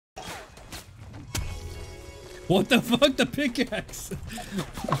What the fuck? The pickaxe.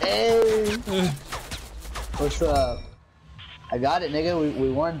 Hey. What's up? I got it, nigga. We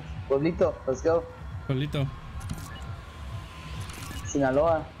won. Pueblito, let's go. Pueblito.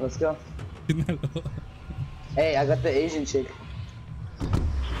 Sinaloa, let's go. Hey, I got the Asian chick.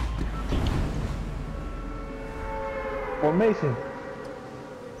 Formation.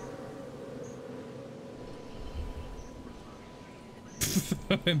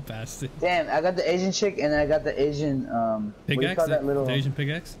 Went past it. Damn, I got the Asian chick and I got the Asian what do you call that little the Asian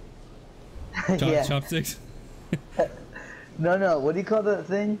pickaxe? yeah. Chopsticks? No, what do you call the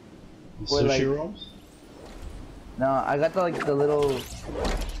thing? Sushi like, rolls? No, I got the the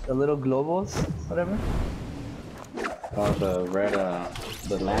little globals, whatever. Oh, the red,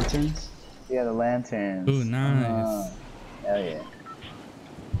 the lanterns? Yeah, the lanterns. Ooh, nice. Hell yeah.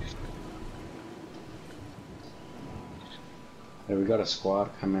 Hey, we got a squad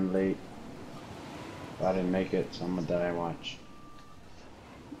coming late. I didn't make it, so I'm gonna die. Watch.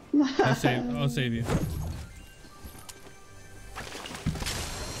 I'll save you.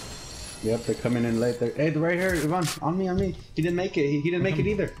 Yep, they're coming in late. Hey, they're right here, Ivan. On me. He didn't make it. He didn't make it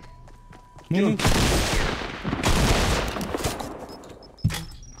either. Kill him.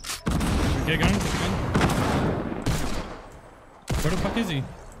 Get a gun. Where the fuck is he?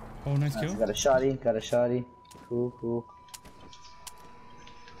 Oh, nice kill. Got a shoddy. Cool.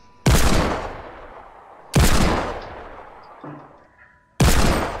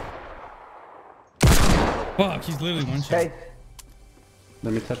 Fuck, he's literally one shot. Hey.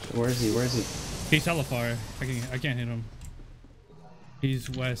 Let me touch. Where is he? He's hella far. I can't hit him.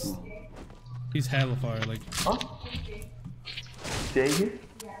 He's west. He's hella far. Like. Huh? Stay here?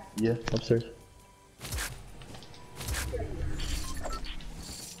 Yeah, upstairs.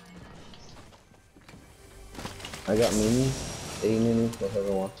 I got mini, a mini,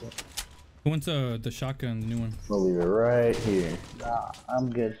 whoever wants it. Who wants the shotgun, the new one? I'll leave it right here. Nah,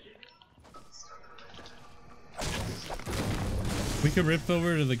 I'm good. We could rip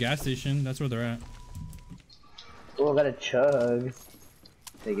over to the gas station. That's where they're at. Oh, I got a chug.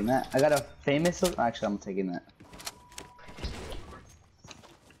 Taking that. I got a famous. Actually, I'm taking that.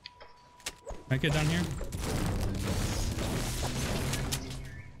 Can I get down here?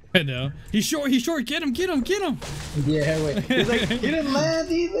 Hey, no. He's short. Get him. Yeah, wait. He's like, he didn't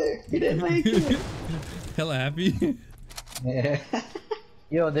land either. He didn't make it. Hella happy. Yeah.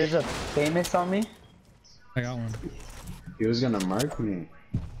 Yo, there's a famous on me. I got one. He was gonna mark me.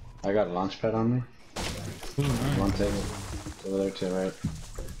 I got a launch pad on me. Ooh, nice. One table. Over there to the right.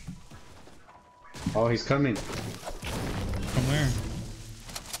 Oh, he's coming. From where?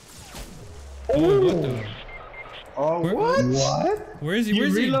 Ooh. Oh, what the? Oh, Where, what? Where is he? You Where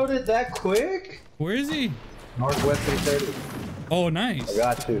is he? reloaded that quick? Where is he? Northwest 330. Oh, nice.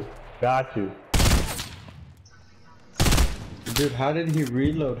 I got you. Dude, how did he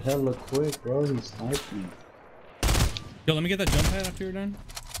reload hella quick, bro? He sniped me. Yo, let me get that jump pad after you're done.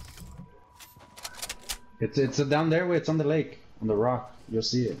 It's down there where it's on the lake, on the rock. You'll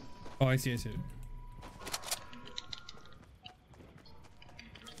see it. Oh, I see it.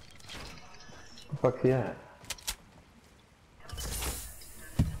 Fuck yeah.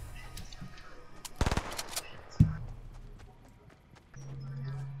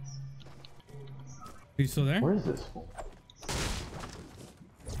 Are you still there? Where is this?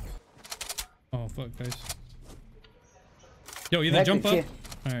 Oh, fuck, guys. Yo, either jump up. Here.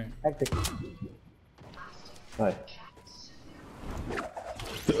 Alright. Hectic. Hi.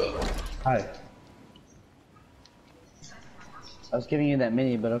 Hi. I was giving you that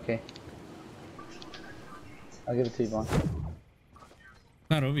mini, but okay. I'll give it to you, Vaughn.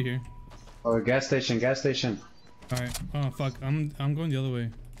 Not over here. Oh, gas station. Alright. Oh, fuck. I'm going the other way.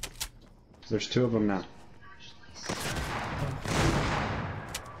 There's two of them now.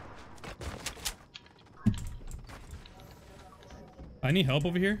 I need help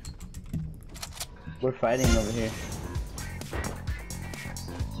over here. We're fighting over here.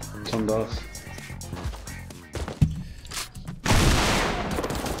 Son dos.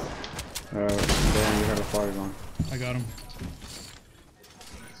 Damn, you got a fire going. I got him.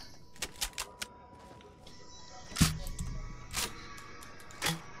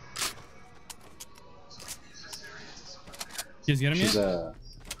 You guys get him She's yet?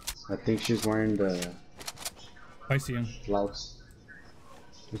 I think she's wearing the I see him. blouse.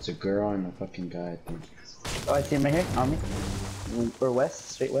 It's a girl and a fucking guy, I think. Oh, I see him right here, on me. We're west,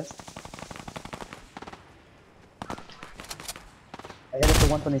 straight west. I hit it for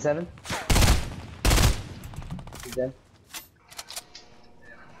 127. He's dead.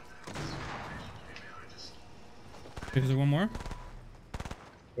 Is there one more?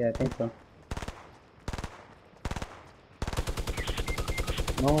 Yeah, I think so.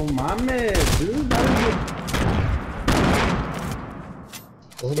 No mames, dude.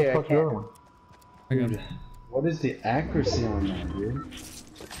 Where the Here, I fuck's the can't. other one? I got Dude, him. what is the accuracy on that, dude?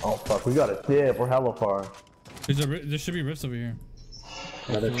 Oh fuck, we got a dip. We're hella far. There should be rifts over here.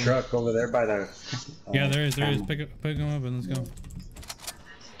 Got a truck over there by the. Yeah, there is. Pick them up and let's go.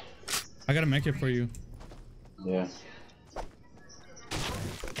 I got a mech kit for you. Yeah.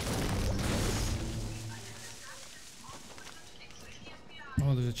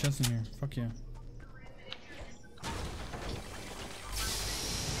 Oh, there's a chest in here. Fuck yeah.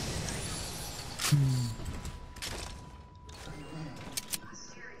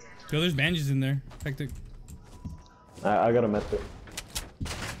 Yo, there's bandages in there. Hectic. I got a method.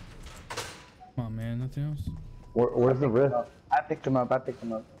 Come on, man. Nothing else. Where's the rift? I picked him up.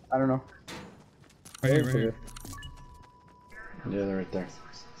 I don't know. Right here, Where's right the here. rift? Yeah, they're right there.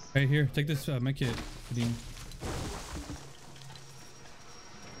 Right here. Take this mech kit, Dean.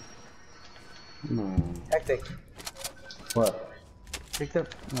 No. Hectic. What? Picked up.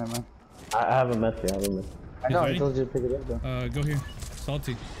 Never mind. I have a method. I have a method. I know. I ready? told you to pick it up though. Go here.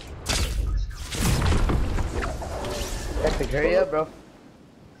 Salty. Hectic, hurry up, bro.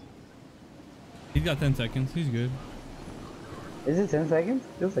 He's got 10 seconds. He's good. Is it 10 seconds?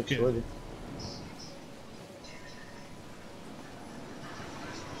 Feels like Yeah. shorter.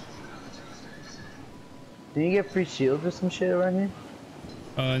 Did you get free shields or some shit around here?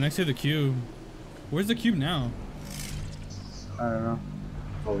 Next to the cube. Where's the cube now? I don't know.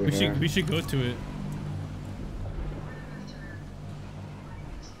 Over We here. should go to it.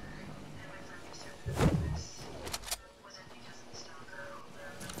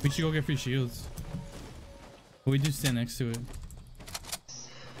 We should go get free shields. But we just stand next to it.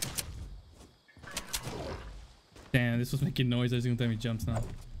 Damn, this was making noise every single time he jumps now.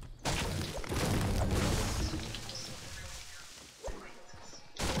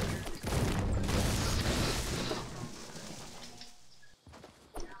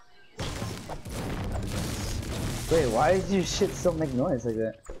 Wait, why does your shit still make noise like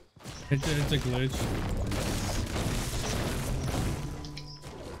that? It's a glitch.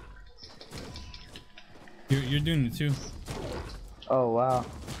 You're doing it too. Oh wow.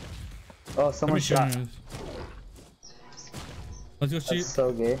 Oh, someone Somebody's shot. shooting us. Let's go That's shoot.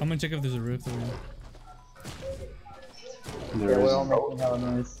 so gay. I'm gonna check if there's a rift over here. Yeah, There we're all is. making hella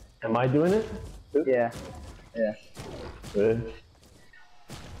noise. Am I doing it? Yeah. Yeah. Good.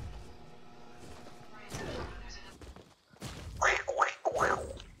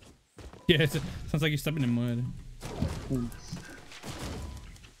 Yeah, sounds like you're stepping in mud.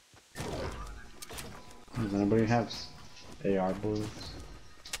 Does anybody have AR bullets?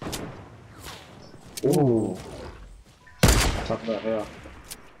 Ooh. Top of that hill.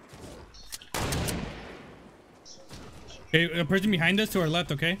 Okay, a person behind us to our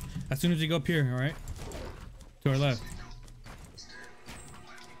left, okay? As soon as we go up here, alright? To our left.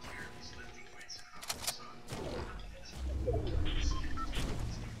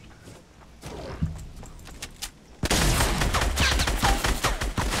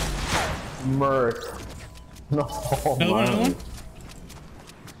 Merc. No. Another one? man.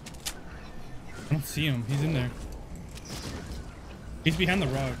 I don't see him. He's in there. He's behind the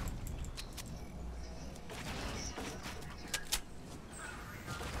rock.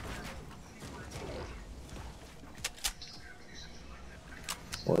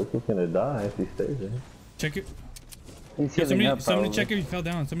 Well, this is gonna die if he stays there. Check it. He's Yo, healing up, somebody probably. check if he fell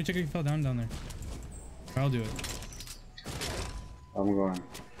down. Somebody check if he fell down there. I'll do it. I'm going.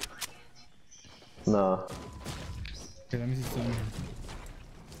 Nah. Okay, let me see something here.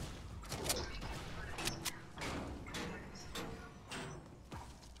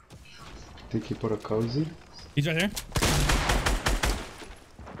 Think he put a cozy? He's right there.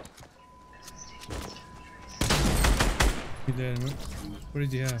 He's dead. What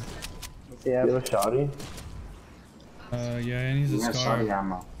does he have? Yeah. You have a shotty? Yeah, and he's a Yeah, scar. shotty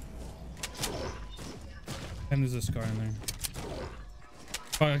ammo. And there's a scar in there.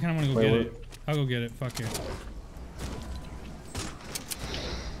 Oh, I kind of want to go Wait, get wait. it. I'll go get it. Fuck it.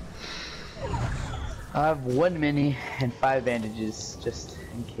 I have 1 mini and 5 bandages, just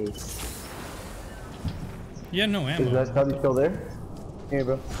in case. Yeah, no Is ammo. that shotty still there? Here,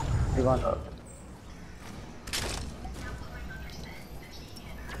 bro. You're going up.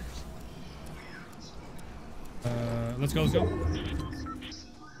 Let's go, let's go.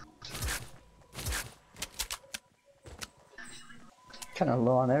 Kind of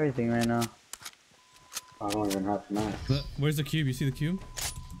low on everything right now. I don't even have knife. Where's the cube? You see the cube?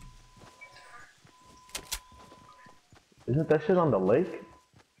 Isn't that shit on the lake?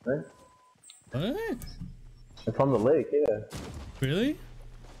 Right? What? It's on the lake, yeah. Really?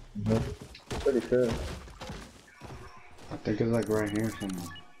 Pretty sure. I think it's like right here somewhere.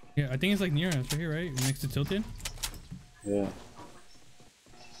 Yeah, I think it's like near us, right here, right? Next to Tilted. Yeah.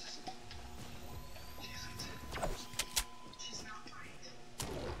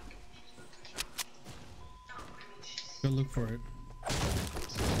 Go look for it.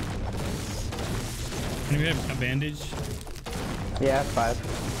 And we have a bandage. Yeah,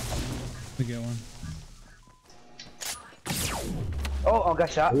 5. We get one. Oh, got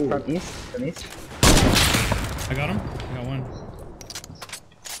shot Ooh. from east. From east. I got him. I got one.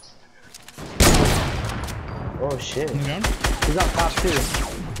 Oh shit. On the ground. He's on top 2.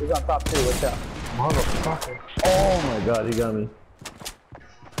 He's on top 2. Watch out. Motherfucker. Oh my god, he got me.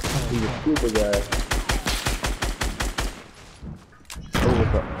 He's a stupid guy. Oh,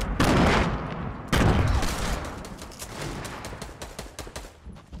 what's up?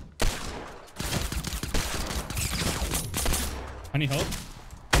 I need help.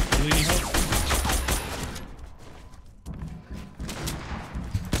 Really need help.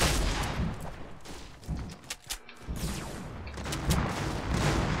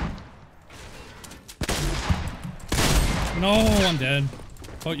 No, I'm dead.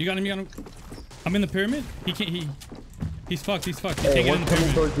 Oh, you got him, you got him. I'm in the pyramid. He can't, he's fucked, he's fucked. He Hey, can't get in what's the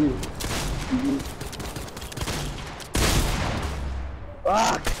coming pyramid. towards you?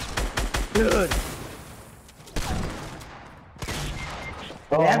 Fuck! Dude!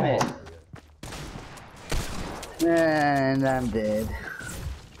 Oh. Damn it! And I'm dead.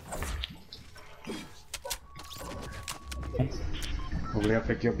 Hopefully I'll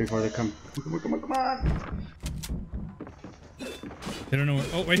pick you up before they come. Come on, come on! They don't know where.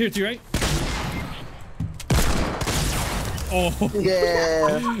 Oh, right here to your right. Oh.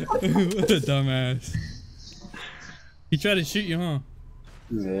 Yeah! What a dumbass. He tried to shoot you, huh?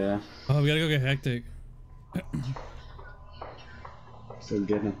 Yeah. Oh, we gotta go get Hectic. Still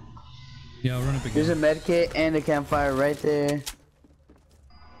getting. Yeah, I'll run up There's a again. med kit and a campfire right there.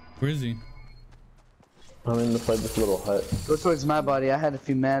 Where is he? I'm inside this little hut. Go towards my body. I had a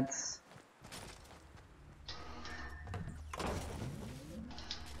few mats.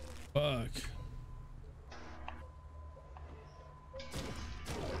 Fuck.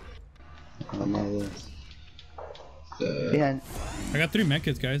 I'm out of there. Behind. I got 3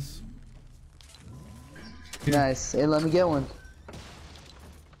 medkits, guys. Nice. Hey, let me get one.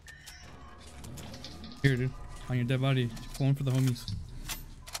 Here, dude. On your dead body. Going for the homies.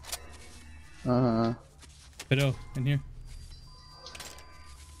 Uh-huh. Pero, in here.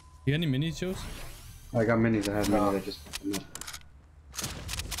 You got any minis, Joes? I got minis. I have minis. I just. No.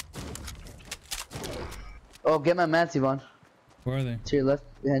 Oh, get my mats, Yvonne. Where are they? To your left,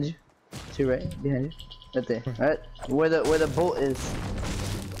 behind you. To your right, behind you. Right there. Right? Where the bolt is.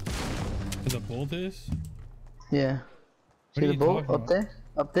 Where the bolt is? Yeah. What See are the you bolt talking up about? there?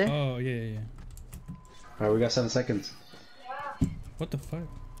 Up there? Oh, yeah. Alright, we got 7 seconds. What the fuck?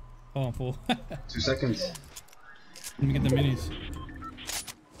 Oh, I'm full. 2 seconds. Let me get the minis.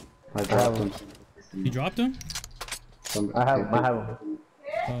 I dropped them. You dropped them? I have him.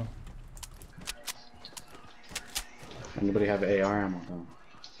 Oh. Anybody have AR ammo though?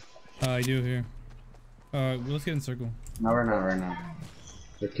 I do here. Let's get in circle. Not right now, right now.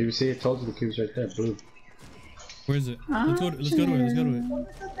 The cube, see, I told you the cube's right there, blue. Where is it? Let's go to it.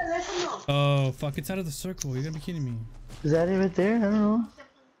 Oh, fuck. It's out of the circle. You gotta be kidding me. Is that it right there? I don't know.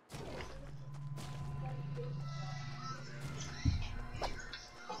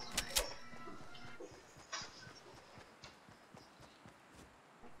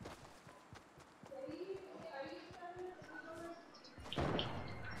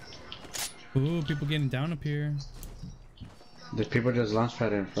 Ooh, people getting down up here. The people just launched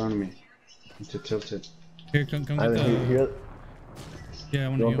pad in front of me. Into tilted. Here, come I get didn't the... hear. Yeah, I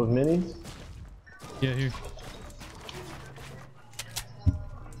want You want to those minis? Yeah, here.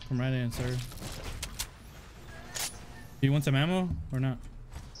 Come right in, sir. Do you want some ammo or not?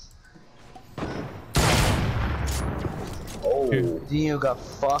 Oh. Here. Dio got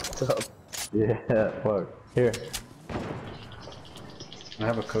fucked up. Yeah. Fuck. Here. I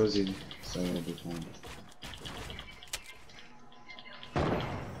have a cozy, so it'll be fine.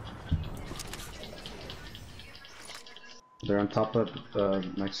 They're on top of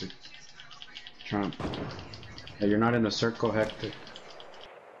Mexico. Trump. Hey, you're not in a circle, Hector.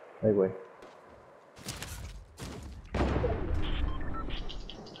 Anyway.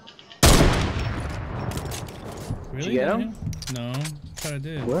 Really? you get Got him? No. Thought I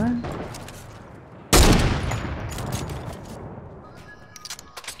did. What?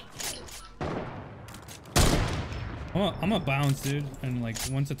 I'm a bounce, dude, and like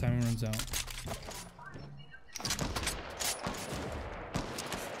once the timer runs out.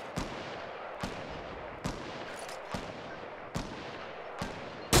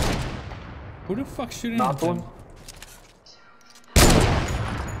 Who the fuck's shooting Knocked at them? one.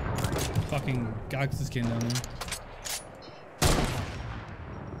 Fucking Gox just came down there.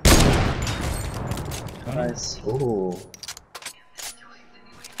 Nice. Ooh.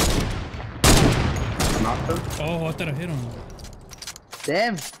 Knocked him. Oh, I thought I hit him.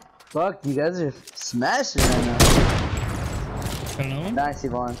 Damn. Fuck, you guys are smashing right now. Got another one? Nice,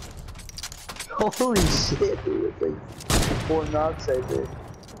 Yvonne. Holy shit, dude. It's like 4 knocks right there.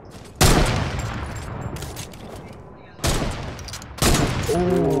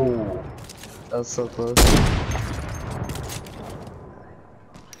 Ooh. That was so close.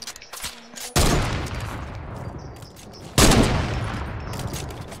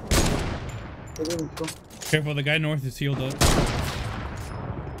 Careful, the guy north is healed up.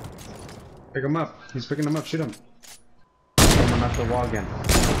 Pick him up. He's picking him up. Shoot him. Someone at the wall again.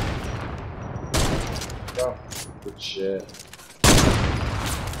 Oh, good shit.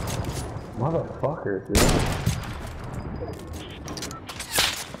 Motherfucker, dude.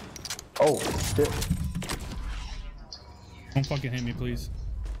 Oh, shit. Don't fucking hit me, please.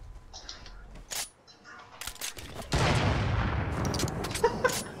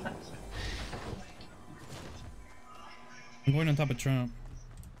 I'm going on top of Trump.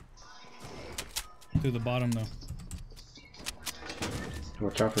 Through the bottom though.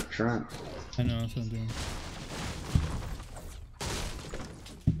 Watch out for Trent. I know, that's what I'm doing.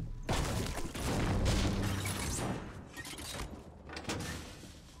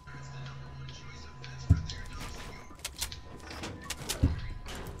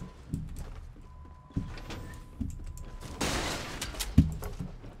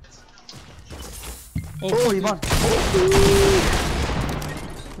 Oh, Yvonne.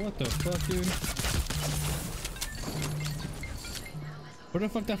 What the fuck, dude? Where the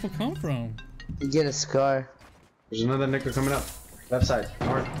fuck that fool come from? You get a scar. There's another nickel coming up. Left side.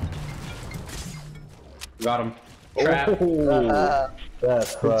 North. Got him. Trap.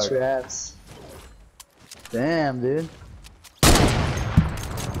 That's Good fucked. traps. Damn, dude.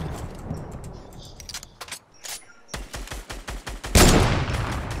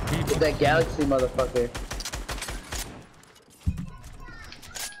 Get that galaxy motherfucker.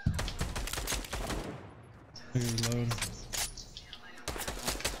 Reload.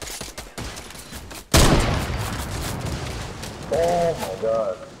 Oh my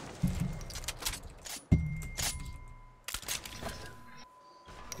god.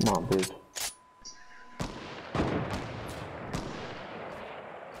 Come on, dude.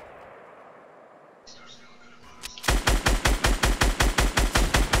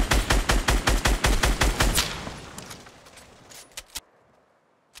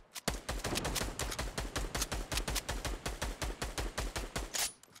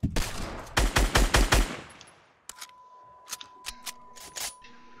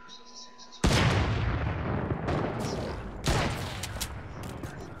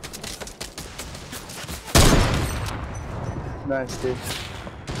 Nice, dude.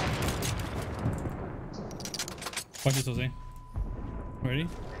 Watch this, Jose. Ready?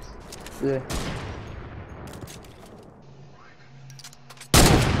 Yeah.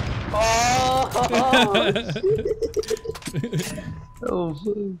 Oh! Oh,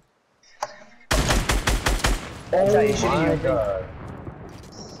 fuck. That's how you shooting my your god.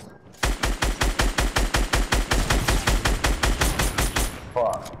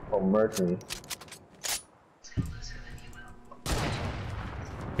 Fuck. Oh, merch me.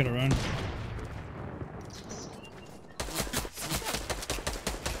 Gotta run.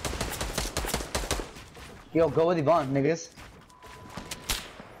 Yo, go with Yvonne, niggas.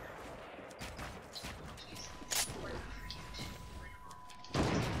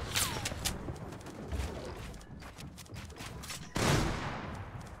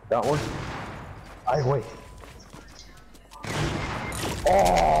 Got one. I wait.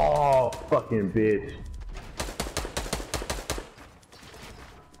 Oh, fucking bitch.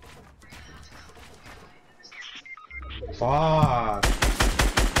 Fuck.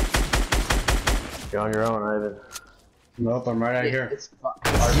 You're on your own, Ivan. Nope, I'm right out here. It's fun.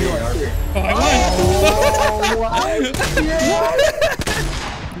 RP, RP. Oh, I won!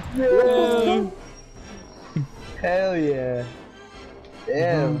 Oh, hell yeah.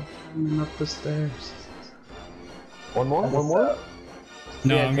 Damn. Up the stairs. One more? One more?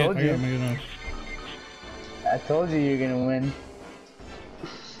 No, Yeah, I I'm told good. you. I'm good enough. I told you you're gonna win.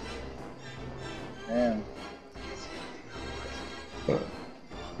 Damn.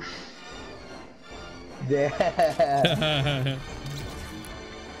 Yeah.